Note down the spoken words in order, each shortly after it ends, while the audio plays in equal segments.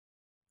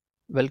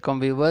Welcome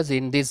viewers.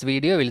 In this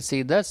video we will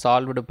see the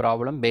solved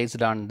problem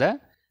based on the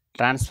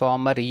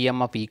transformer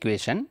EMF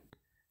equation.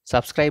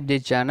 Subscribe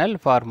this channel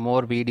for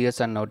more videos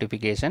and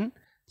notification.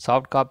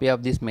 Soft copy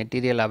of this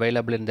material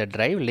available in the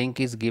drive. Link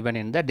is given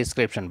in the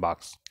description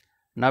box.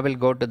 Now we'll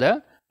go to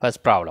the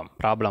first problem.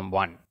 Problem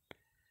 1.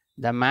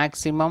 The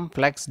maximum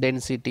flux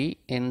density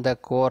in the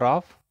core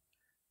of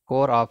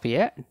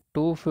a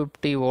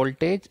 250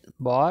 voltage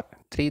bar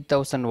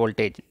 3000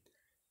 voltage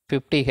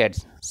 50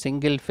 Hz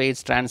single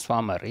phase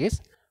transformer is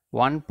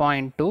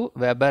 1.2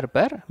 Weber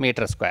per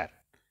meter square.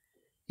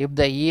 If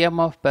the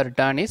EMF per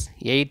turn is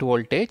 8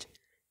 voltage,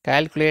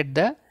 calculate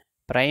the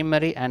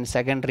primary and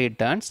secondary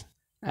turns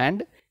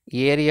and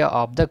area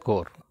of the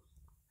core.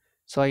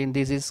 So in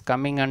this is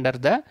coming under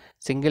the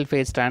single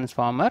phase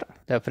transformer,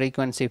 the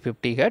frequency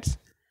 50 Hz,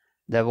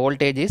 the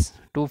voltage is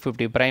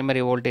 250,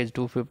 primary voltage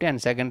 250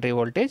 and secondary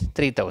voltage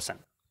 3000.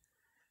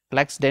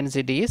 Flux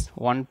density is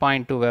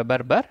 1.2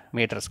 Weber per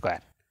meter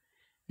square.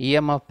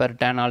 EMF per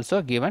turn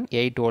also given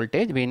 8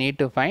 voltage. We need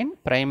to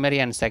find primary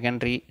and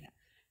secondary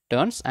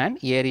turns and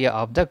area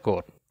of the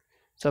core.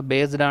 So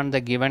based on the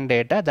given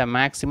data, the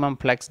maximum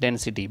flux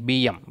density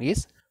BM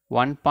is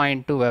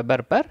 1.2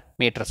 Weber per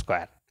meter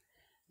square.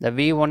 The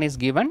V1 is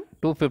given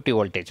 250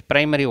 voltage,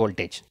 primary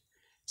voltage.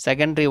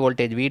 Secondary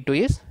voltage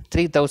V2 is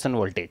 3000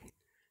 voltage.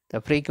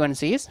 The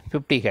frequency is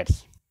 50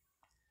 Hz.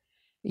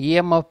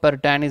 EMF per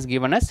turn is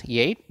given as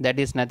 8, that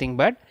is nothing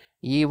but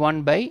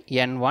E1 by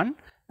N1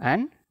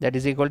 and that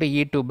is equal to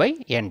E2 by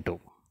N2.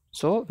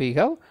 So we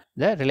have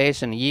the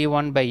relation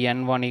E1 by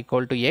N1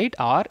 equal to 8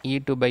 or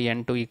E2 by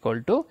N2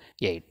 equal to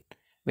 8.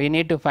 We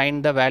need to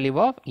find the value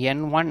of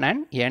N1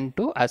 and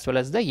N2 as well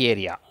as the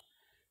area.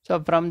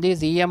 So from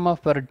this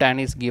EMF per turn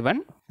is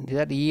given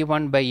that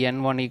E1 by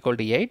N1 equal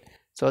to 8.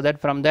 So that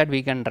from that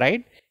we can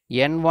write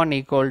N1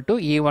 equal to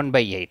E1 by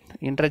 8.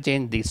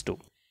 Interchange these two.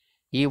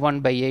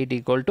 E1 by 8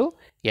 equal to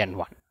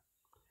N1.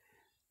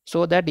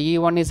 So that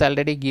E1 is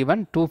already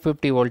given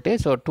 250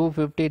 voltage. So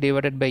 250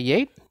 divided by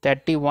 8,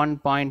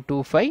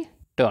 31.25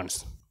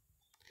 turns.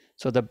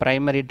 So the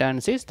primary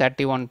turns is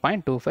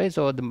 31.25.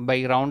 So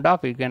by round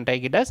off you can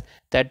take it as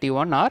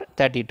 31 or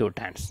 32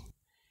 turns.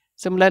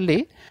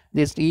 Similarly,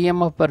 this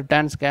EMF per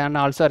turns can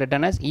also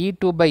written as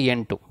E2 by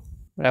N2,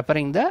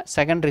 referring the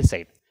secondary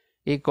side,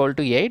 equal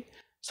to 8.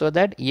 So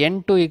that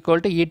N2 equal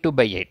to E2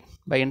 by 8.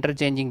 By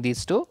interchanging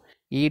these two,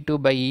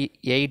 E2 by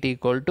 8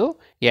 equal to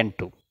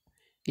N2.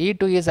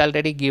 E2 is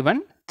already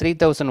given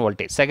 3000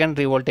 voltage,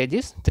 secondary voltage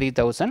is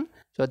 3000.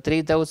 So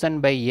 3000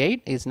 by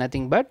 8 is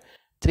nothing but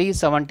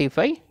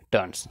 375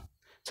 turns.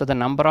 So the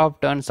number of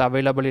turns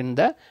available in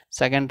the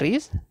secondary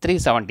is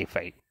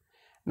 375.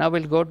 Now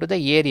we'll go to the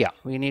area.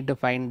 We need to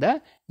find the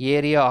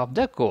area of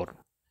the core.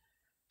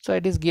 So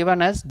it is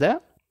given as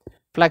the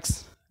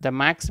flux, the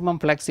maximum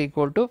flux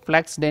equal to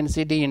flux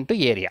density into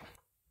area.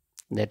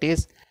 That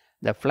is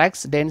the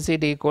flux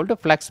density equal to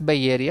flux by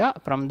area.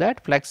 From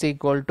that flux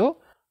equal to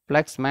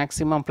flux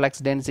maximum flux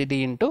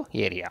density into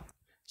area.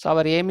 So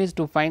our aim is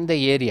to find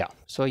the area.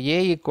 So A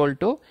equal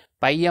to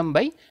pi m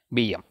by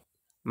Bm.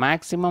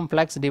 Maximum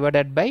flux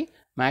divided by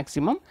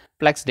maximum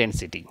flux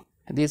density.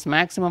 This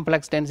maximum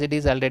flux density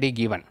is already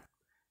given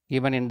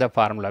in the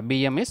formula.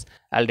 Bm is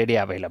already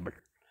available.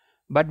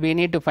 But we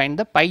need to find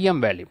the pi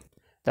m value.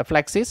 The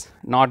flux is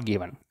not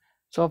given.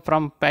 So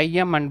from pi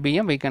m and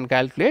Bm we can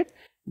calculate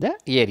the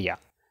area.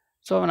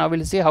 So now we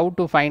will see how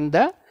to find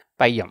the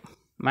pi m,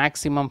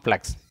 maximum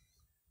flux.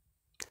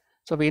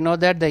 So we know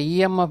that the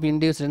EMF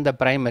induced in the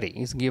primary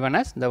is given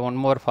as the one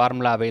more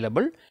formula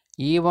available,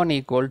 E1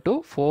 equal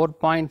to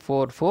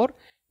 4.44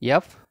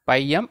 F pi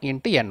m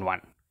into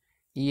N1.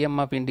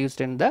 EMF induced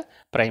in the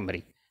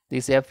primary.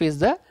 This F is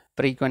the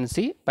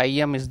frequency, pi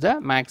m is the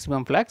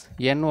maximum flux,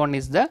 N1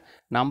 is the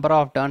number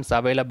of turns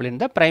available in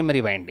the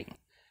primary winding.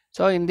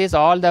 So in this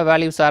all the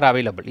values are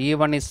available.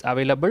 E1 is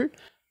available,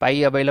 pi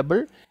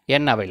available,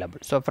 N available.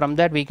 So from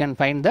that we can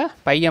find the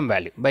pi m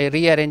value by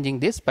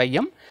rearranging this pi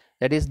m.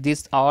 That is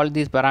this all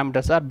these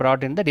parameters are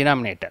brought in the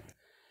denominator.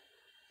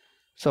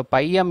 So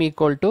pi m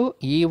equal to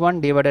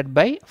E1 divided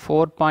by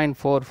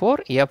 4.44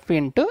 F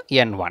into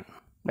N1.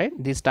 Right?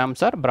 These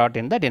terms are brought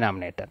in the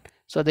denominator.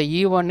 So the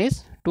E1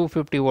 is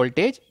 250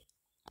 voltage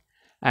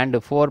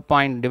and 4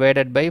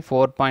 divided by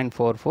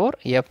 4.44,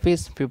 F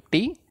is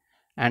 50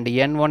 and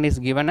N1 is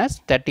given as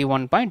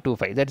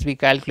 31.25. That's we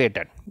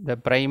calculated. The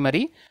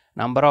primary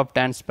number of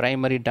turns,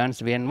 primary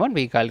turns N1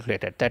 we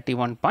calculated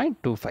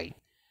 31.25.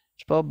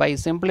 So by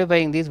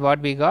simplifying this,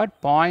 what we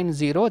got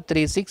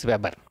 0.036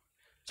 Weber.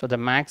 So the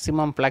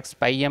maximum flux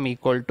pi m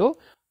equal to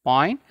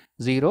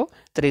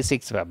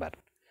 0.036 Weber.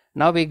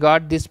 Now we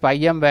got this pi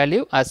m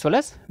value as well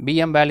as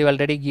Bm value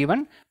already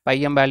given, pi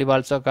m value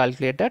also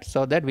calculated,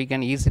 so that we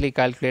can easily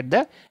calculate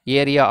the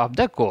area of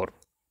the core.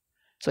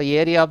 So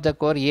area of the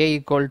core A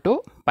equal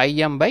to pi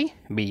m by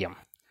Bm.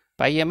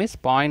 Pi m is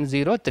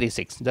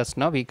 0.036, just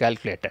now we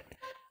calculated.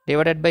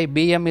 Divided by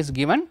Bm is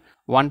given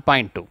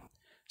 1.2.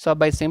 So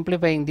by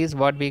simplifying this,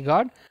 what we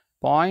got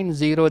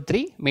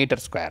 0.03 meter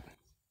square.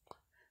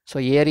 So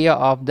area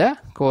of the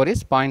core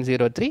is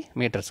 0.03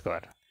 meter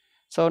square.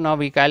 So now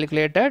we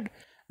calculated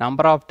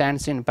number of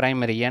turns in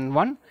primary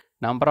N1,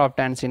 number of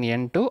turns in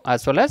N2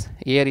 as well as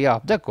area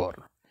of the core.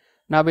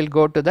 Now we'll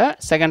go to the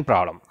second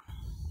problem.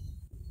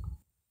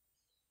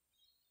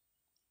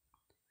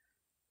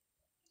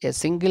 A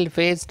single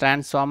phase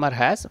transformer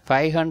has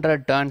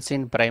 500 turns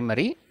in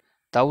primary,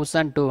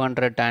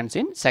 1200 turns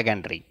in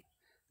secondary.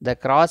 The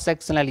cross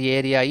sectional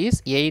area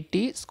is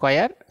 80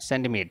 square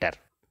centimeter.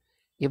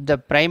 If the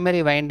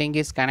primary winding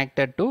is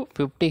connected to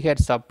 50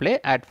 Hz supply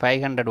at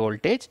 500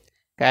 voltage,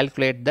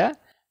 calculate the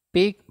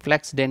peak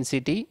flux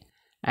density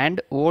and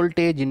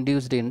voltage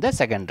induced in the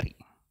secondary.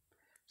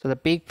 So the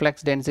peak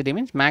flux density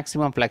means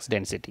maximum flux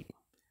density.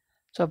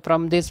 So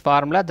from this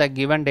formula the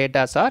given data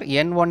are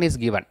N1 is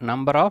given,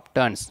 number of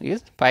turns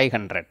is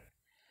 500,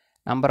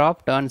 number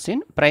of turns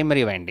in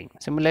primary winding.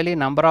 Similarly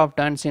number of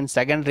turns in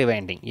secondary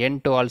winding,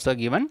 N2 also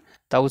given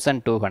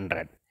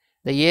 1200.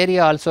 The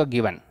area also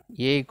given,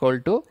 A equal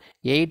to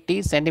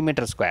 80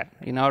 centimeter square.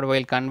 In order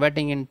while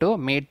converting into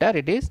meter,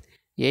 it is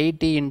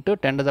 80 into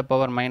 10 to the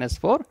power minus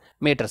 4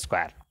 meter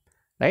square.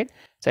 Right?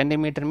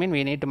 Centimeter mean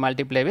we need to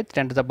multiply with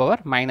 10 to the power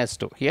minus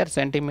 2. Here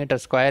centimeter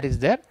square is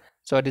there.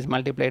 So it is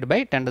multiplied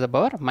by 10 to the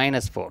power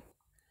minus 4.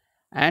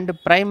 And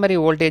primary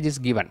voltage is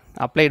given,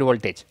 applied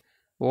voltage.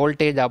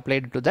 Voltage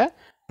applied to the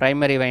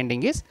primary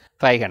winding is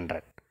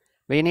 500.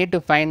 We need to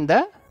find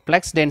the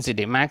flux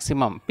density,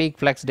 maximum peak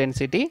flux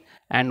density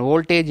and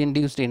voltage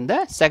induced in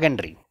the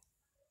secondary.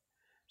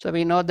 So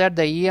we know that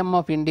the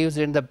EMF induced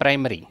in the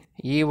primary,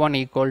 E1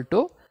 equal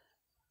to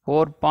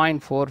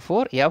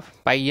 4.44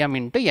 F pi m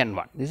into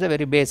N1. This is a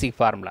very basic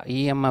formula,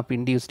 EMF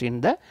induced in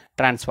the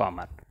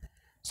transformer.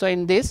 So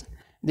in this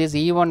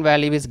E1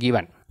 value is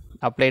given,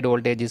 applied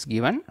voltage is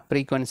given,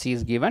 frequency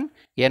is given,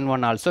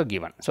 N1 also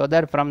given. So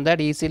that from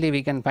that easily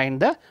we can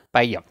find the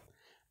pi m,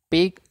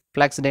 peak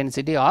flux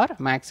density or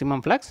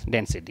maximum flux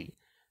density.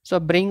 So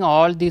bring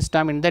all these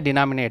term in the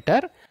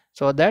denominator,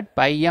 so that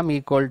pi m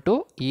equal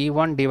to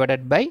E1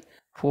 divided by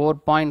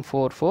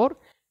 4.44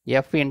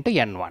 F into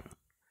N1.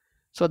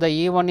 So the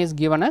E1 is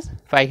given as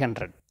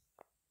 500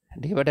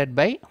 divided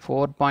by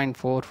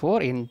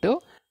 4.44 into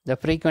the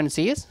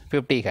frequency is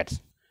 50 Hz.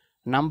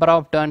 Number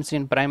of turns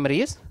in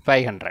primary is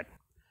 500.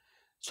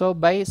 So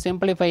by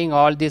simplifying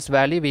all this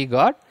value we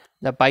got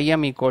the pi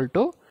m equal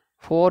to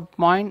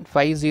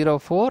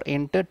 4.504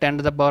 into 10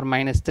 to the power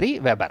minus 3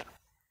 Weber.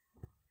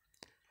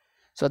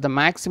 So the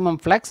maximum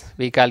flux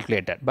we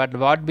calculated, but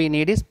what we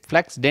need is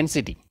flux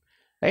density,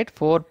 right?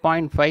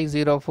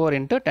 4.504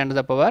 into 10 to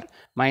the power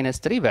minus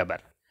 3 Weber.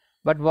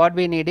 But what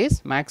we need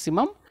is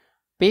maximum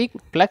peak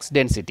flux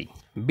density,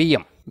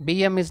 Bm.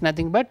 Bm is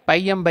nothing but pi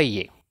m by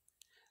A,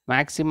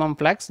 maximum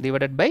flux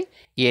divided by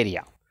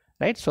area,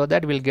 right? So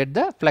that we will get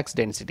the flux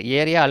density,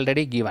 area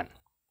already given.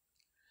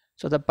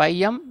 So the pi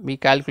m we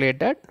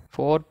calculated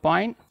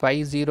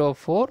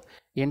 4.504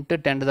 into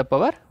 10 to the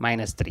power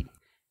minus 3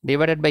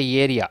 divided by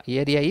area,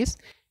 area is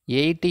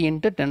 80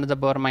 into 10 to the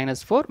power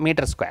minus 4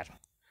 meter square.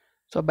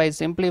 So by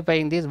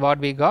simplifying this what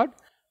we got,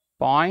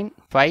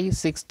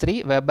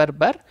 0.563 Weber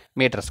per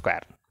meter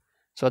square.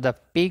 So the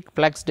peak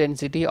flux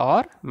density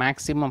or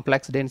maximum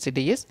flux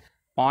density is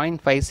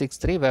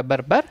 0.563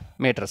 Weber per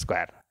meter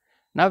square.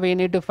 Now we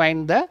need to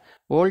find the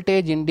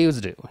voltage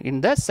induced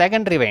in the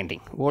secondary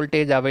winding,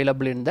 voltage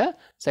available in the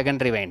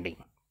secondary winding.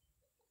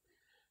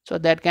 So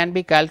that can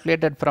be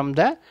calculated from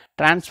the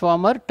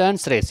transformer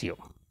turns ratio,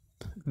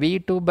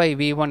 V2 by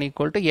V1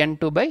 equal to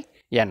N2 by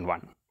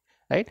N1,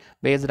 right?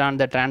 Based on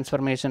the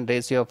transformation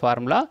ratio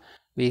formula,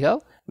 we have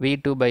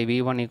V2 by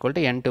V1 equal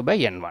to N2 by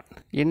N1.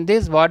 In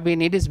this what we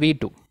need is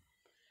V2.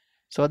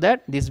 So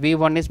that this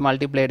V1 is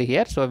multiplied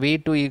here. So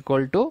V2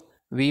 equal to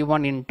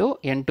V1 into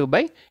N2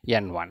 by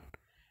N1.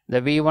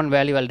 The V1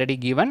 value already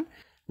given,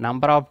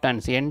 number of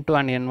turns N2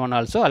 and N1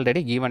 also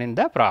already given in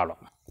the problem.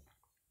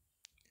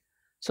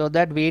 So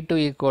that V2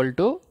 equal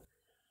to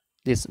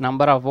this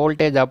number of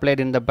voltage applied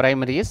in the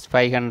primary is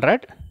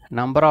 500,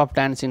 number of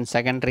turns in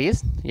secondary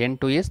is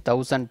N2 is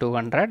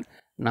 1200,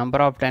 number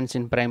of turns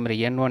in primary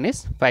N1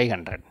 is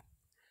 500.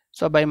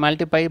 So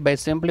by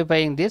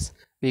simplifying this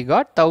we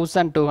got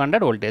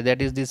 1200 voltage,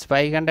 that is this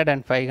 500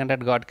 and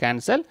 500 got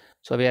cancelled.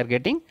 So we are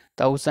getting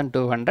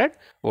 1200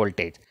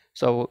 voltage.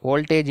 So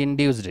voltage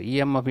induced,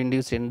 EMF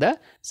induced in the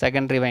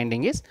secondary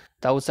winding is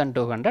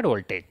 1200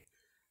 voltage.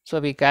 So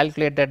we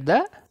calculated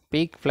the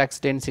peak flux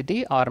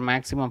density or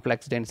maximum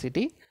flux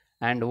density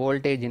and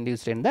voltage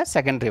induced in the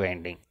secondary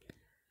winding.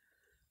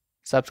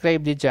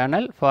 Subscribe the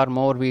channel for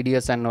more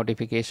videos and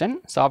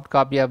notification. Soft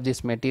copy of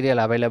this material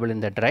available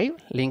in the drive.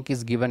 Link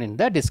is given in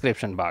the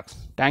description box.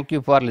 Thank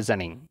you for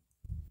listening.